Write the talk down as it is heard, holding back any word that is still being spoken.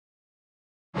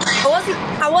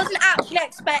wasn't actually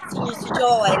expecting you to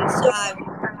join, so.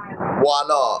 Why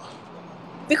not?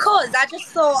 Because I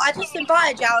just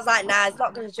invited you. I was like, nah, he's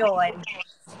not going to join.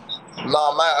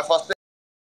 Nah, mate, if I see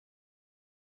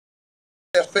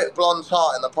a fit blonde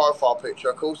tart in the profile picture,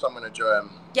 of course I'm going to join.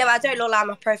 Yeah, but I don't look like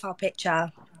my profile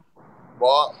picture.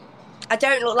 What? I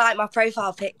don't look like my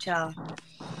profile picture.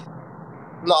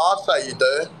 No, I'd say you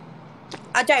do.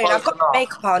 I don't. Close I've got enough.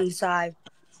 makeup on, so.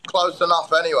 Close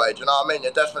enough anyway, do you know what I mean?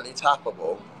 You're definitely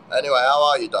tappable. Anyway, how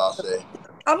are you, Darcy?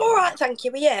 I'm all right, thank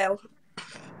you. Are you?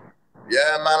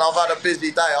 Yeah, man, I've had a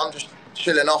busy day. I'm just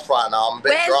chilling off right now. I'm a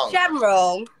bit drunk. Where's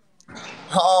General?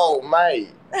 Oh,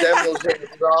 mate. General's hitting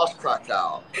his ass crack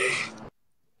out.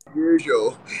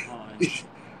 Usual.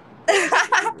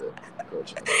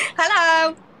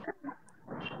 Hello.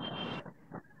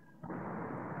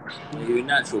 Are you a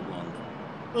natural blonde?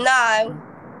 No.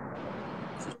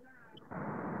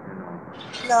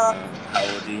 No. How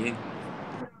old are you?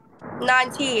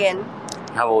 19.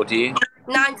 How old are you?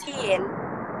 19.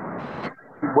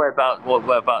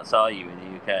 Whereabouts are you in the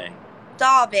UK?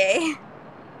 Derby.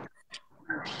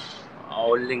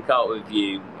 I'll link up with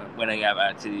you when I get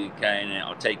back to the UK and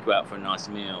I'll take you out for a nice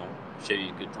meal, show you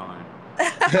a good time.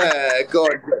 Yeah,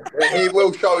 God. He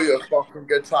will show you a fucking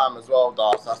good time as well,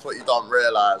 Darcy. That's what you don't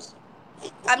realise.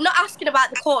 I'm not asking about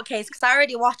the court case because I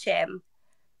already watch him.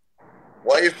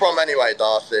 Where are you from anyway,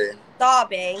 Darcy?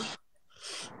 Derby.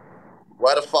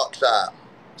 Where the fuck's that?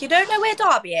 You don't know where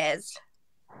Derby is?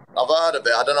 I've heard of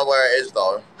it. I don't know where it is,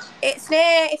 though. It's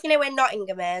near, if you know where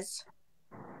Nottingham is.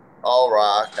 Oh,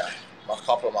 right, okay. A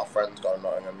couple of my friends go to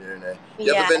Nottingham Uni.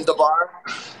 You Yeah. ever been to Dubai?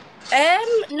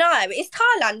 No, it's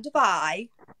Thailand, Dubai.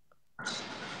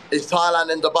 Is Thailand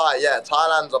in Dubai? Yeah,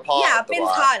 Thailand's a part of Dubai. Yeah, I've been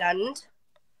to Thailand.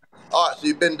 Alright, so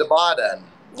you've been to Dubai then?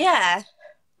 Yeah.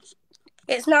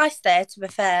 It's nice there, to be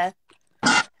fair.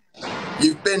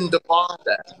 You've been to Dubai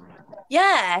then?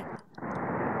 Yeah.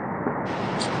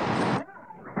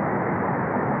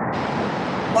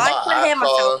 Why can I hear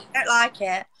myself? I don't like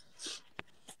it.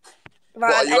 Right,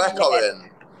 what, are you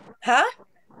echoing? Huh?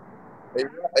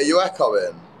 Are you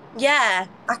echoing? Yeah,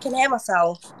 I can hear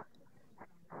myself.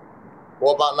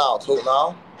 What about now? Talk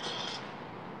now.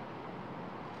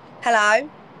 Hello?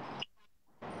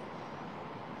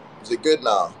 Is it good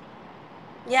now?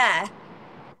 Yeah.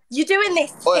 You're doing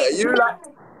this. Wait,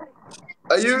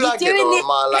 are you lagging or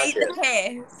am I lagging? The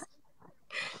kiss.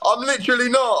 I'm literally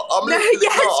not. I'm literally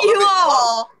yes, not. you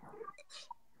are.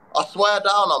 I swear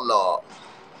down I'm not.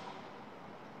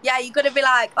 Yeah, you're going to be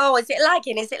like, oh, is it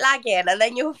lagging? Is it lagging? And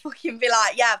then you'll fucking be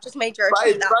like, yeah, I've just made you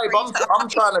repeat that. Babe, I'm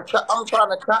trying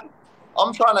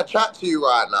to chat to you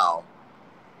right now.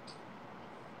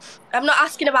 I'm not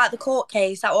asking about the court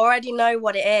case. I already know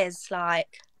what it is,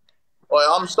 like. Wait,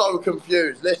 I'm so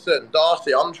confused. Listen,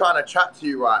 Darcy, I'm trying to chat to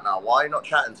you right now. Why are you not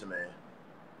chatting to me?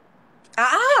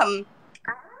 I am.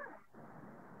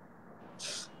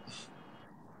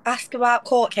 Ask about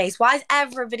court case. Why is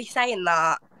everybody saying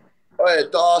that?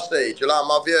 Wait, Darcy, do you like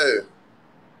my view?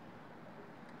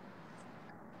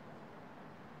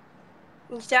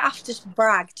 You don't have to just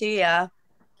brag, do you?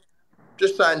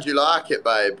 Just saying, do you like it,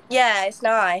 babe? Yeah, it's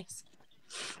nice.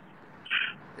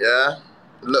 Yeah?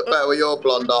 Look better with your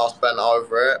blonde ass bent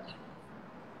over it.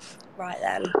 Right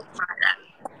then.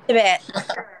 A bit.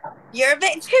 You're a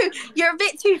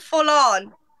bit too full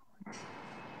on.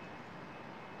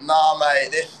 Nah,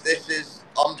 mate, this is,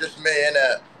 I'm just me,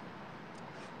 innit?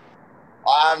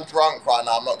 I am drunk right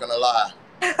now, I'm not gonna lie.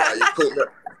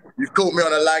 You've caught me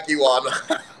on a laggy one.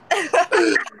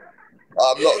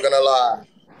 I'm not gonna lie.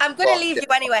 I'm gonna leave you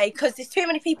anyway, because there's too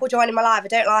many people joining my live. I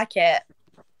don't like it.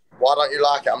 Why don't you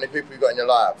like it? How many people you got in your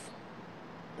live?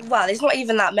 Well, there's not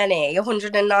even that many.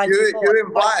 194. You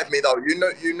invited me though.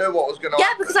 You knew what was gonna happen.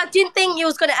 Yeah, because I didn't think you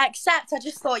was gonna accept. I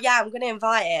just thought, yeah, I'm gonna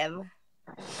invite him.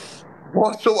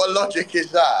 What sort of logic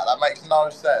is that? That makes no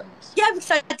sense. Yeah,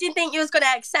 because I didn't think you was gonna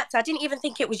accept. I didn't even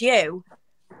think it was you.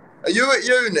 Are you at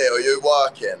uni or are you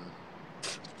working?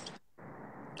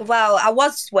 Well, I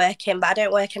was working, but I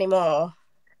don't work anymore.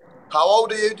 How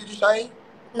old are you, did you say?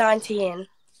 19.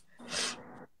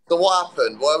 So what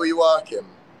happened? Where were you working?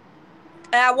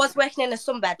 I was working in a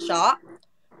sunbed shop.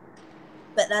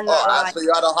 But then Alright, so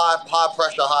you had a high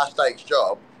pressure, high stakes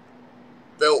job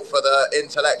built for the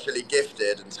intellectually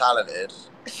gifted and talented.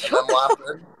 And then what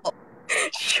happened?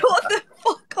 Shut the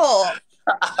fuck up.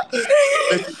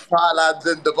 This is Thailand's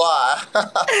in Dubai.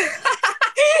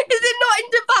 Is it not in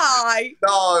Dubai?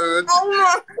 No. Oh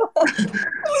my god.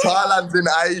 Thailand's in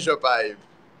Asia, babe.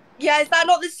 Yeah, is that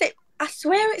not the same? I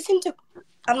swear it's in Dubai.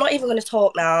 I'm not even going to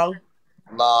talk now.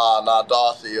 Nah,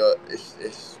 Darcy, it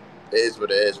is what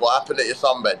it is. What happened at your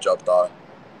sunbed job, though?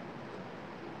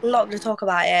 I'm not going to talk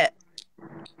about it.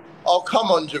 Oh, come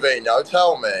on, Jovino,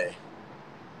 tell me.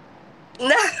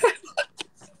 No.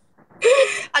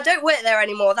 I don't work there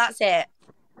anymore, that's it.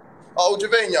 Oh,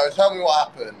 Jovino, tell me what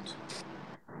happened.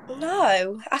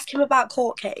 No. Ask him about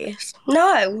court case.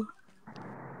 No.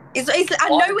 I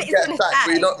know what he's going to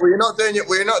say. Were you not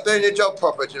doing your job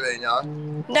proper, Jovino?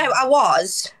 No, I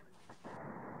was.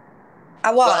 So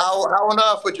how on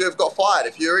earth would you have got fired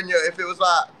if it was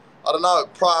like, I don't know,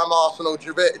 prime Arsenal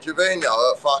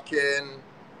Jovino at fucking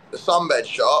the sunbed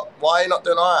shop? Why are you not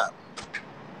doing that?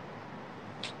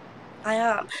 I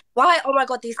am. Why? Oh my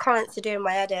God, these comments are doing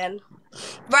my head in.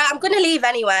 Right, I'm going to leave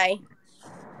anyway.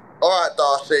 All right,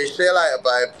 Darcy. See you later,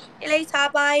 babe. See you later,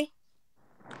 bye.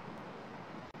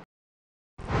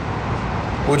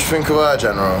 What do you think of her,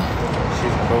 General?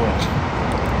 She's cool.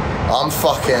 I'm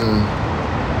fucking...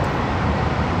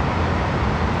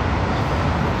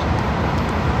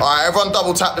 Alright, everyone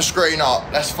double tap the screen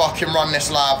up. Let's fucking run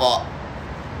this live up.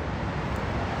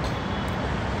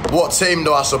 What team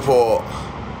do I support?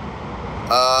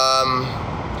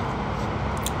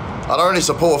 I don't really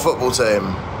support a football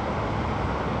team.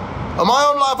 Am I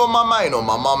on live on my main or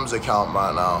my mum's account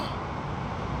right now?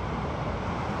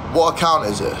 What account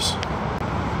is this?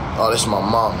 Oh, this is my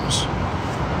mum's.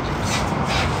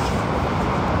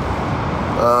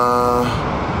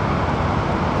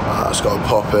 Let's go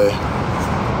Poppy.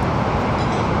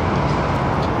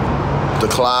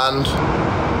 Declined.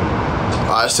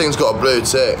 Alright, this thing's got a blue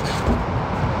tick.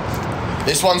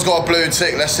 This one's got a blue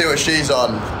tick. Let's see what she's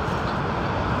on.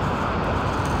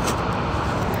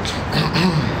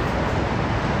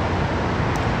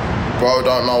 Bro,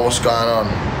 don't know what's going on.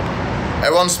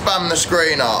 Everyone spam the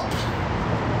screen up.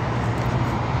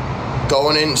 Go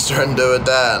on Insta and do a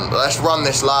dance. Let's run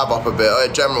this live up a bit. Hey,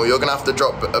 General, you're gonna have to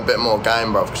drop a bit more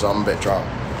game, bro, because I'm a bit drunk.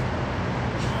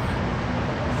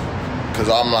 Because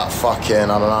I'm like fucking,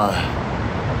 I don't know.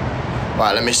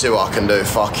 Right, let me see what I can do.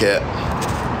 Fuck it.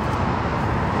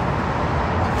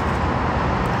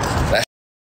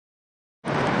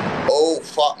 Oh,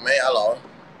 fuck me. Hello.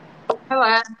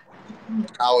 Hello.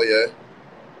 How are you?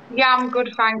 Yeah, I'm good,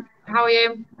 thanks. How are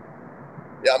you?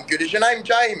 Yeah, I'm good. Is your name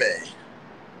Jamie?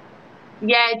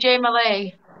 Yeah, Jamie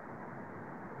Lee.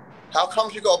 How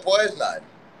comes you got a boy's name?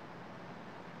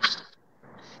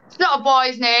 It's not a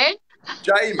boy's name.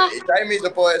 Jamie. Jamie's a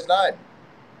boy's name.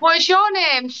 What's your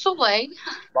name? Sully?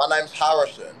 My name's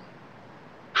Harrison.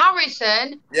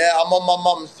 Harrison? Yeah, I'm on my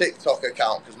mum's TikTok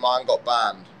account because mine got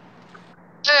banned.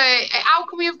 How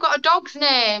come you've got a dog's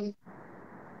name?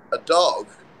 A dog?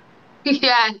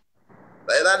 Yeah.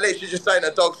 That literally just saying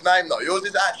a dog's name though. Yours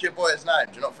is actually a boy's name,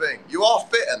 do you not think? You are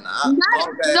fit in that. No,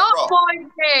 it's not boy's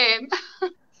name.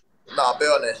 No, I'll be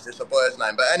honest, it's a boy's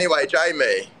name. But anyway,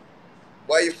 Jamie,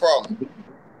 where are you from?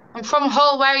 I'm from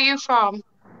Hull. Where are you from?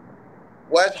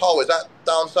 Where's Hull? Is that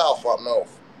down south or up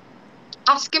north?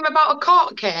 Ask him about a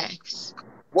court case.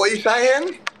 What are you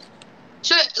saying?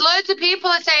 So loads of people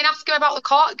are saying ask him about the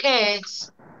court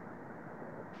case.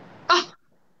 Oh.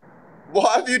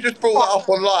 Why have you just brought that up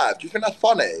on live? Do you think that's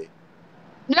funny?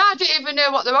 No, I don't even know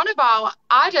what they're on about.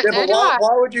 I don't know, but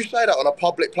why would you say that on a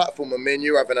public platform when me and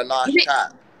you are having a nice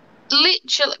chat?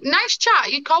 Literally, nice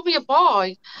chat. You called me a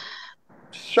boy.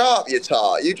 Shut up, you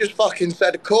tart. You just fucking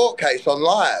said a court case on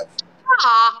live.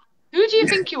 Ah, who do you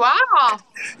think you are?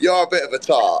 You're a bit of a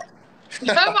tart.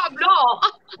 No, I'm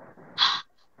not.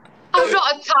 I'm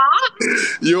not a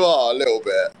tart. You are a little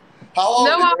bit. How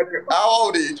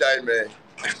old are you, Jamie?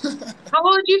 How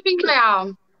old do you think I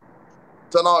am?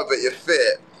 Don't know, but you're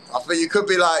fit. I think you could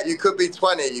be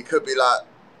 20, you could be like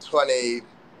 25,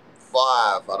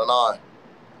 I don't know.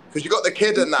 Because you got the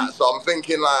kid and that, so I'm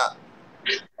thinking like,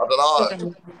 I don't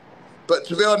know. But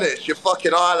to be honest, your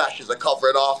fucking eyelashes are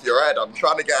covering half your head. I'm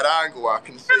trying to get an angle where I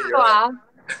can see your head.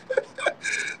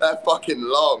 They're fucking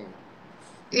long.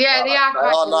 Yeah, they are. They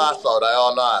are nice though, they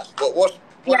are nice.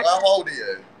 But how old are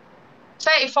you?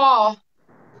 34.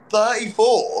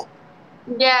 34?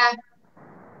 Yeah.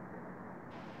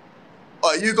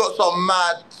 Oh, you got some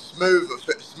mad smooth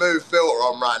filter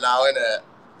on right now, innit?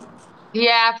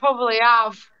 Yeah, I probably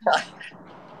have.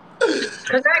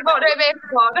 Because I got no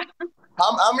makeup on.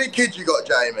 How many kids you got,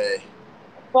 Jamie?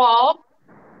 4.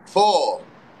 4?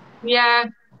 Yeah.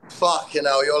 Fucking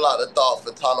hell, you're like the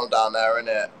Dartford Tunnel down there,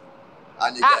 innit?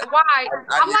 And why?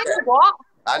 I'm like a what?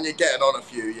 And you're getting on a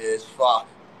few years. Fuck.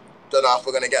 Don't know if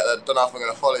we're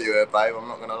gonna follow you here, babe. I'm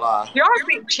not gonna lie. You're a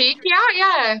bit cheeky, aren't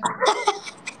you?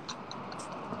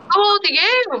 How old are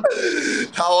you?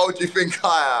 How old do you think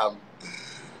I am?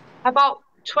 About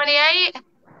 28.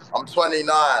 I'm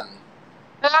 29.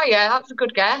 Oh, yeah, that's a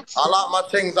good guess. I like my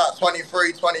things like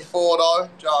 23, 24 though. Do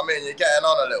you know what I mean? You're getting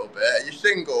on a little bit. Are you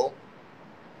single?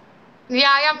 Yeah,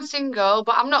 I am single,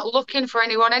 but I'm not looking for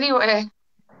anyone anyway.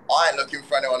 I ain't looking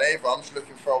for anyone either. I'm just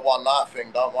looking for a one-night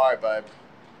thing. Don't worry, babe.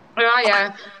 Oh,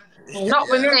 yeah. Not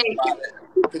with Yeah, me.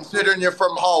 considering you're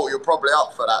from Hull, you're probably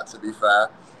up for that, to be fair.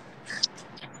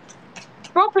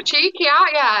 Proper cheeky,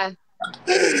 aren't you?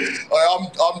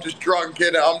 I'm just drunk,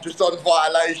 innit? I'm just on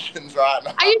violations right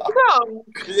now. Are you drunk?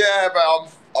 Yeah, but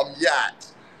I'm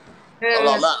yacked.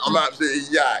 I'm absolutely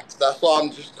yacked. That's why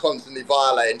I'm just constantly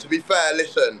violating. To be fair,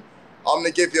 listen, I'm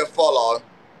gonna give you a follow.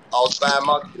 I was bare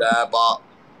muggy there, but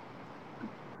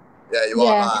yeah, you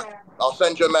are that. I'll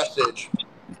send you a message.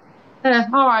 Yeah,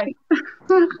 all right. See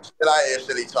you later, you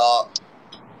silly tart.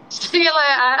 See you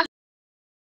later.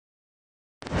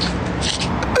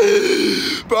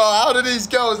 Bro, how do these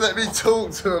girls let me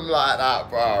talk to them like that,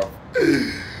 bro?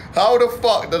 How the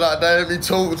fuck did they let me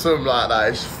talk to them like that?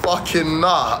 It's fucking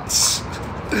nuts.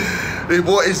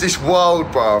 What is this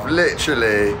world, bro?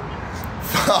 Literally.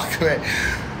 Fuck me.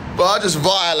 But I just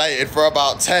violated for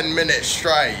about 10 minutes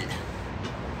straight.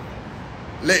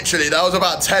 Literally, that was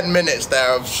about 10 minutes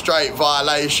there of straight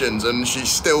violations and she's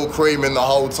still creaming the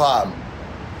whole time.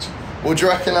 What do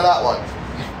you reckon of that one?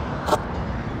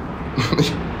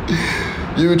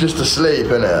 You were just asleep,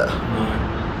 innit? No.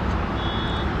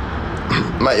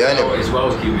 Mate, you ain't... It's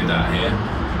welcome with that here.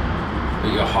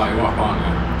 But you're higher up, aren't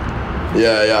you?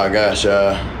 Yeah, I guess,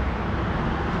 yeah.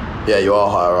 Yeah, you are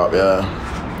higher up, yeah.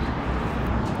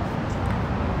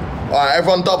 Alright,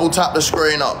 everyone double tap the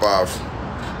screen up, bruv.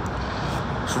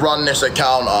 Let's run this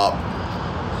account up.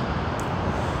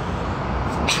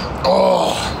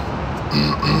 Oh.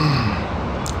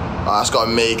 Alright, let's go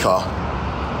Mika.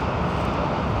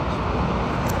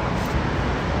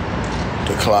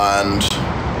 Declined.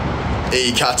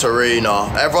 E.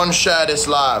 Katerina. Everyone share this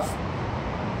live.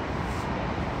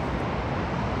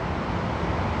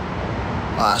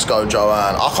 Alright, let's go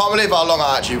Joanne. I can't believe how long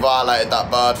I actually violated that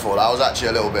bird for. That was actually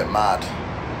a little bit mad.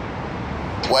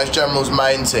 Where's General's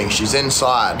main thing? She's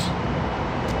inside.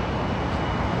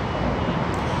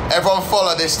 Everyone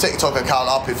follow this TikTok account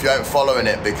up if you ain't following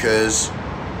it because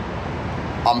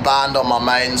I'm banned on my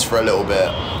mains for a little bit.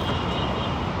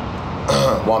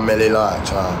 1 million likes,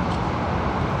 huh?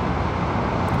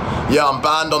 Yeah, I'm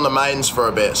banned on the mains for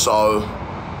a bit, so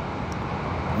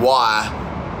why?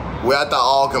 We had that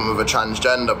argument with a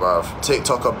transgender, bruv.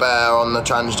 TikTok are bare on the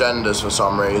transgenders for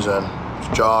some reason. It's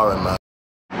jarring, man.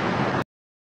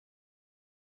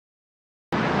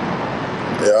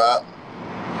 You alright?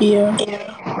 Yeah.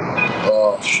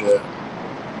 Oh, shit.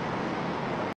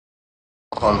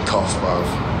 On cough, bruv.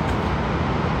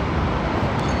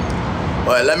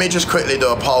 Wait, let me just quickly do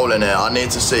a poll in here. I need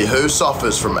to see who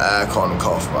suffers from aircon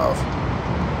cough, bruv.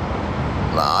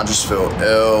 Nah, I just feel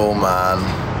ill, man.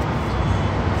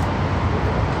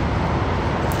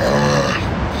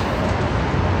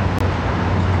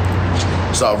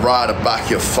 It's like right at the back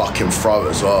of your fucking throat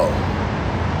as well.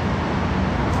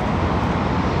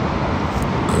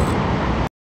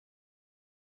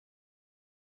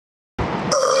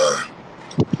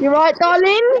 You right,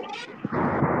 darling?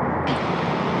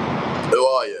 Who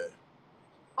are you?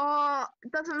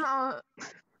 Doesn't matter.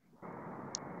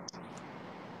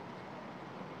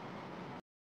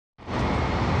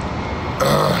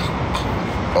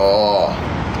 Oh.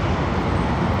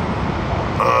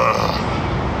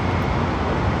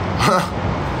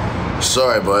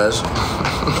 Sorry, boys.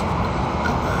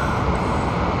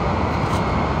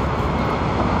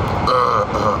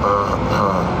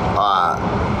 Alright,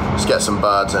 let's get some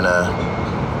birds in here.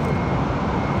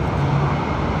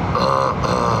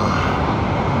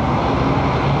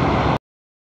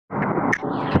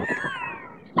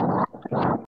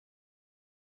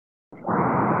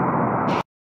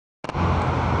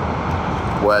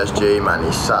 Where's G-Man?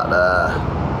 He's sat there.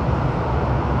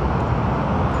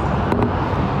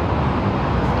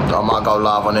 I might go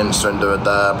live on Insta and do it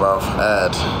there, bruv.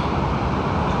 Ed.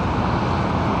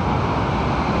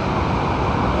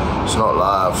 It's not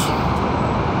live.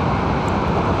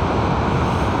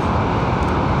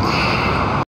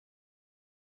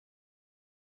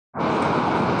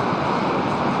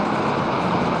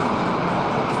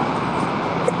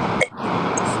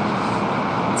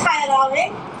 Hi,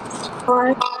 darling.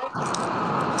 Hi.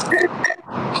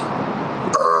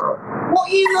 What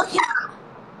are you looking at?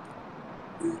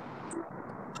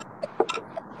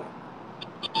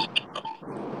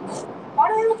 Why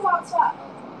do they look like that?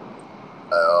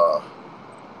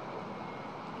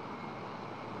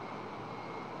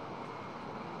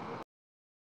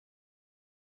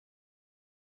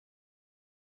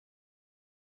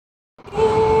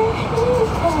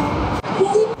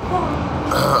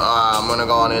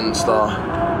 Insta.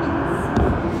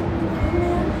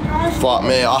 Fuck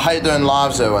me, I hate doing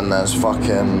lives here when there's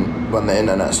when the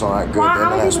internet's not that good. The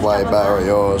internet's way better at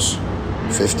yours.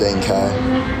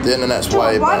 15k. The internet's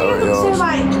way better at yours.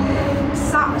 Why do you look so, like,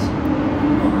 sad?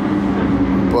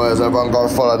 Boys, everyone go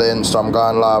follow the Insta. I'm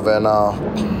going live here now.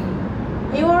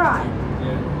 Are you alright?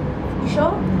 You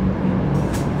sure?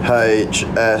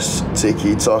 HS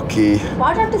Tiki Toki.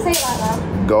 Why do you have to say it like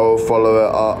that? Go follow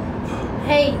it up.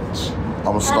 H.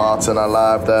 I'm starting a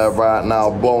live there right now.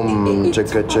 Boom.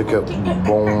 Chicka chicka.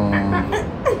 Boom.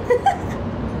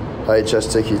 HS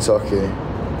Tiki Toki.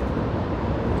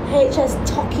 HS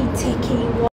Toki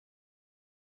Tiki.